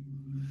awful.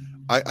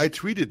 I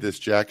tweeted this,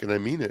 Jack, and I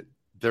mean it.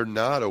 They're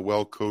not a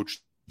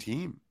well-coached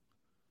team.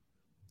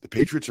 The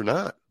Patriots are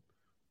not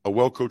a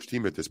well-coached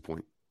team at this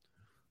point.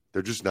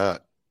 They're just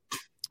not.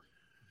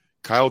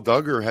 Kyle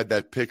Duggar had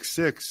that pick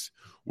 6,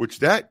 which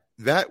that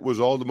was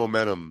all the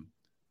momentum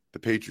the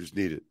Patriots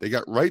needed. They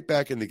got right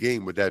back in the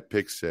game with that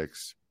pick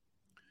 6.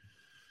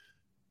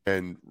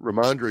 And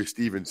Ramondre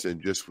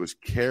Stevenson just was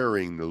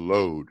carrying the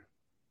load.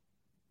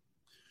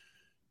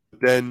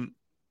 But then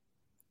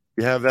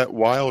you have that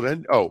wild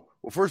end. Oh,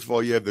 well, first of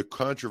all, you have the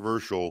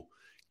controversial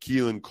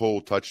Keelan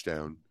Cole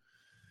touchdown.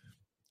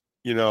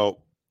 You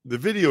know, the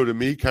video to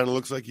me kind of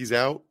looks like he's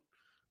out,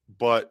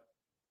 but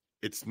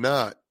it's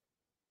not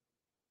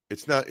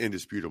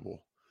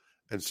indisputable.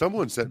 And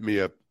someone sent me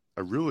a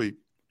really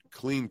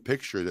clean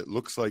picture that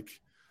looks like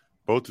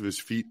both of his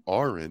feet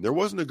are in. There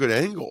wasn't a good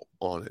angle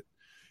on it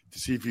to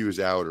see if he was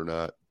out or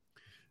not.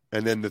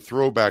 And then the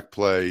throwback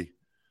play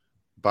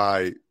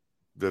by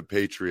the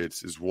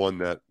Patriots is one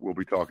that we'll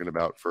be talking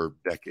about for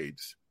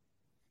decades.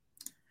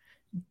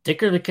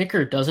 Dicker the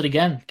kicker does it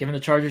again, giving the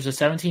Chargers a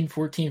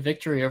 17-14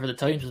 victory over the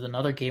Titans with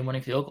another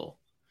game-winning field goal.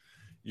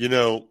 You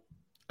know,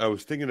 I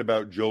was thinking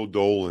about Joe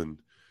Dolan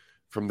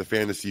from the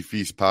Fantasy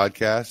Feast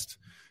podcast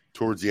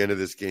towards the end of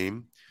this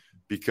game,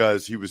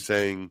 because he was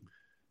saying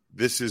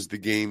this is the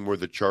game where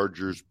the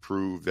Chargers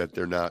prove that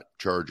they're not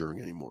charging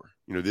anymore.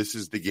 You know, this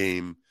is the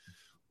game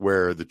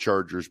where the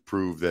Chargers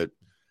prove that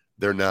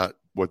they're not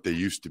what they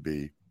used to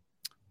be.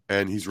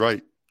 And he's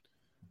right.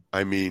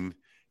 I mean,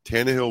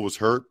 Tannehill was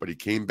hurt, but he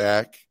came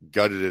back,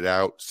 gutted it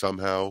out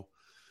somehow.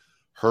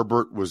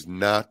 Herbert was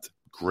not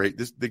great.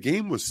 The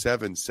game was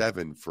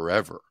 7-7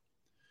 forever.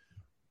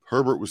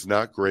 Herbert was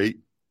not great.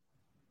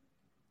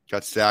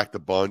 Got sacked a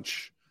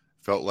bunch.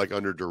 Felt like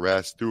under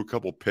duress. Threw a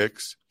couple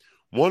picks.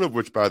 One of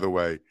which, by the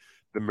way,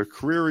 the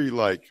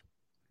McCreary,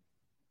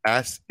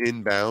 ass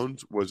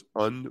inbounds was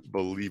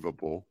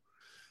unbelievable.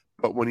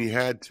 But when he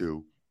had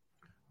to,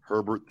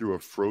 Herbert threw a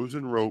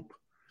frozen rope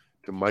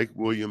to Mike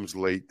Williams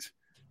late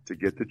to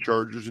get the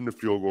Chargers in the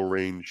field goal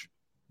range,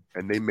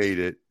 and they made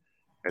it,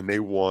 and they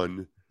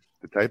won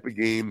the type of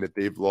game that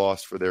they've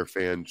lost for their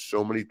fans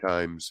so many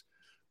times.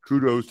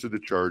 Kudos to the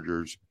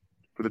Chargers.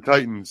 For the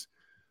Titans,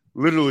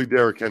 literally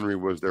Derrick Henry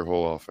was their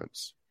whole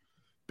offense.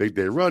 Big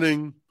day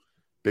running,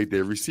 big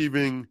day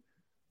receiving.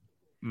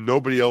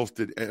 Nobody else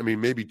did. I mean,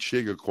 maybe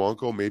Chig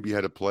Okonkwo maybe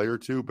had a play or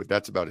two, but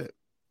that's about it.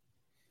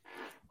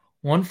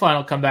 One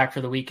final comeback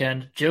for the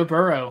weekend. Joe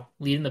Burrow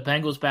leading the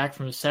Bengals back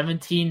from a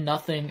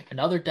 17-0,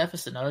 another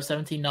deficit, another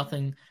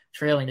 17-0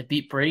 trailing to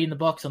beat Brady and the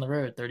Bucs on the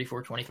road,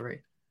 34-23.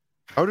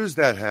 How does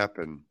that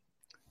happen?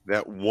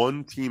 That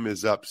one team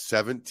is up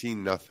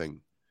 17-0,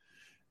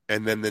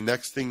 and then the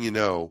next thing you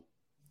know,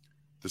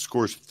 the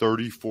score is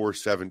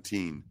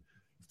 34-17,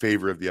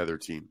 favor of the other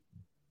team.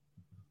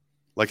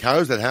 Like, how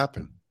does that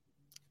happen?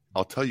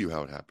 I'll tell you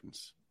how it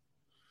happens.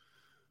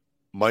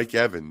 Mike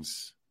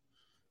Evans,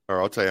 or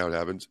I'll tell you how it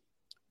happens.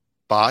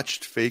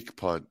 Botched fake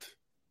punt.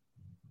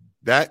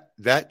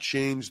 That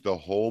changed the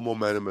whole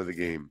momentum of the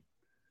game.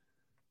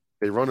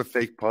 They run a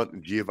fake punt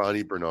and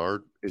Giovanni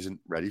Bernard isn't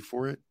ready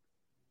for it.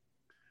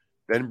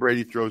 Then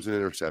Brady throws an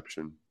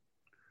interception.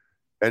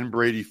 Then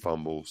Brady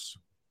fumbles.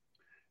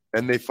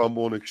 Then they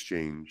fumble in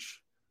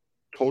exchange.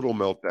 Total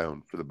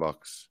meltdown for the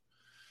Bucs.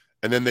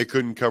 And then they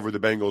couldn't cover the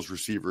Bengals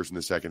receivers in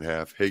the second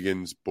half.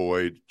 Higgins,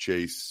 Boyd,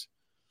 Chase.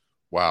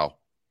 Wow.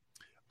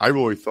 I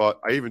really thought,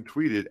 I even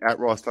tweeted at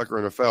Ross Tucker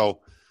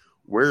NFL,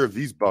 where have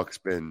these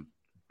Bucs been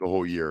the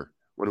whole year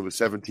when it was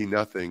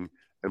 17-0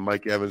 and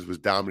Mike Evans was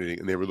dominating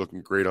and they were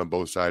looking great on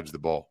both sides of the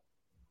ball?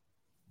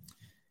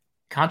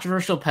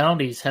 Controversial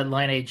penalties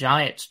headline a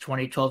Giants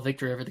 2012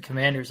 victory over the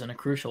Commanders in a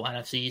crucial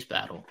NFC East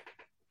battle.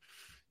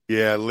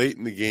 Yeah, late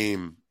in the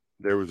game,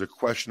 there was a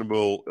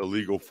questionable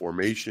illegal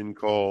formation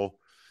call,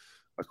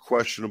 a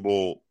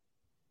questionable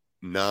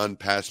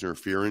non-pass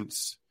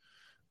interference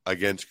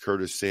against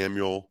Curtis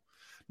Samuel.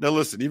 Now,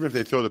 listen, even if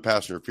they throw the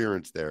pass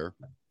interference there,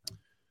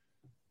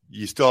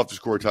 you still have to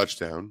score a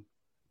touchdown,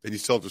 and you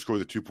still have to score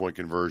the 2-point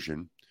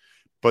conversion.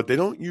 But they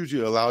don't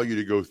usually allow you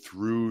to go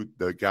through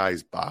the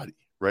guy's body,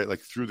 right? Like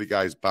through the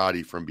guy's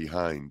body from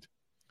behind,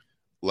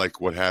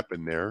 like what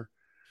happened there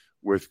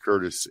with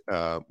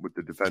with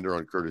the defender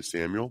on Curtis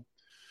Samuel.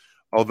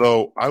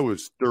 Although I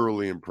was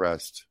thoroughly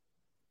impressed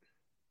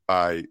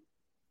by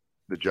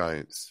the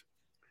Giants.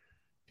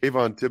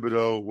 Kayvon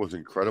Thibodeau was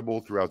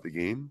incredible throughout the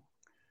game,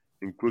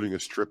 including a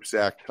strip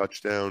sack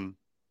touchdown.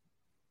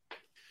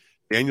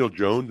 Daniel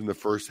Jones in the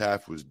first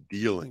half was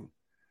dealing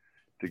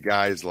to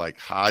guys like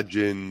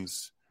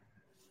Hodgins,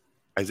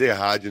 Isaiah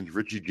Hodgins,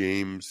 Richie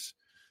James.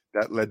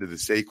 That led to the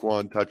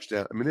Saquon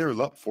touchdown. I mean, they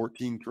were up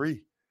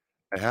 14-3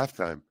 at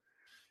halftime.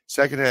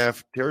 Second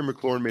half, Terry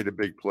McLaurin made a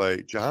big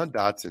play. Jahan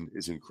Dotson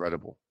is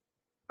incredible.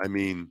 I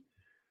mean,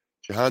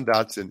 Jahan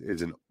Dotson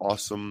is an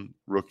awesome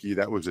rookie.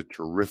 That was a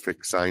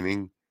terrific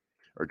signing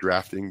or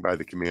drafting by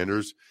the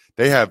Commanders.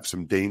 They have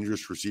some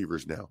dangerous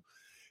receivers now,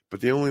 but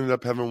they only ended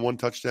up having one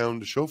touchdown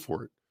to show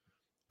for it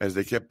as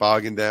they kept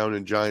bogging down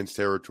in Giants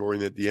territory.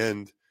 And at the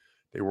end,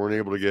 they weren't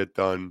able to get it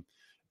done.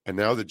 And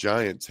now the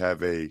Giants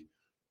have a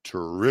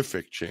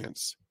terrific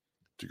chance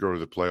to go to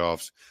the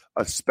playoffs,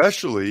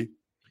 especially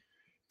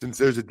since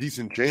there's a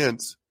decent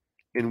chance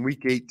in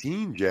Week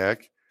 18,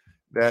 Jack,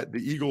 that the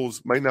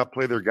Eagles might not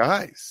play their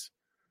guys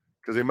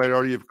because they might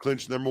already have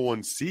clinched number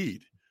 1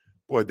 seed.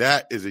 Boy,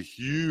 that is a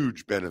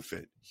huge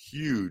benefit,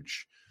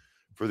 huge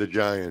for the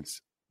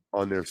Giants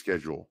on their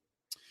schedule.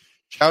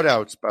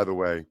 Shout-outs, by the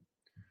way. I'm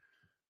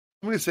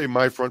going to say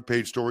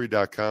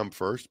myfrontpagestory.com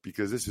first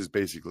because this is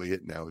basically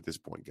it now at this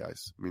point,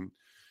 guys. I mean,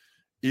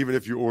 even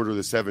if you order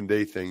the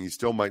 7-day thing, you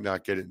still might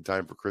not get it in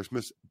time for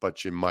Christmas,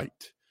 but you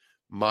might.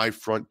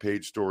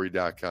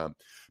 myfrontpagestory.com.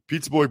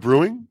 Pizza Boy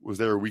Brewing was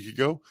there a week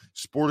ago.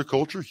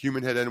 Sporticulture,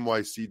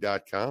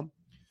 humanheadnyc.com.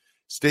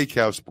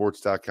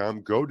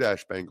 Steakhousesports.com.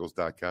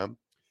 Go-Bengals.com.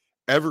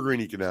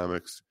 Evergreen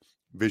Economics.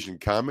 Vision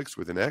Comics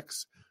with an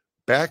X.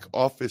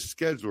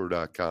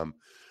 BackOfficeScheduler.com.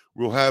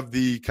 We'll have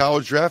the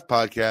College Draft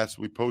podcast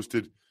we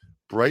posted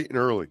bright and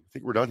early. I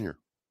think we're done here.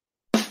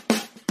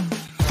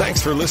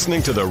 Thanks for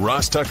listening to the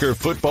Ross Tucker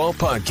Football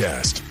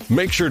Podcast.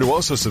 Make sure to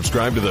also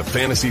subscribe to the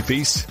Fantasy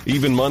Feast,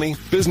 Even Money,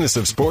 Business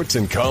of Sports,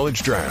 and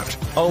College Draft.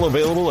 All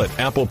available at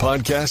Apple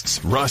Podcasts,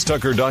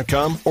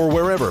 rosstucker.com, or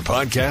wherever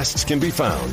podcasts can be found.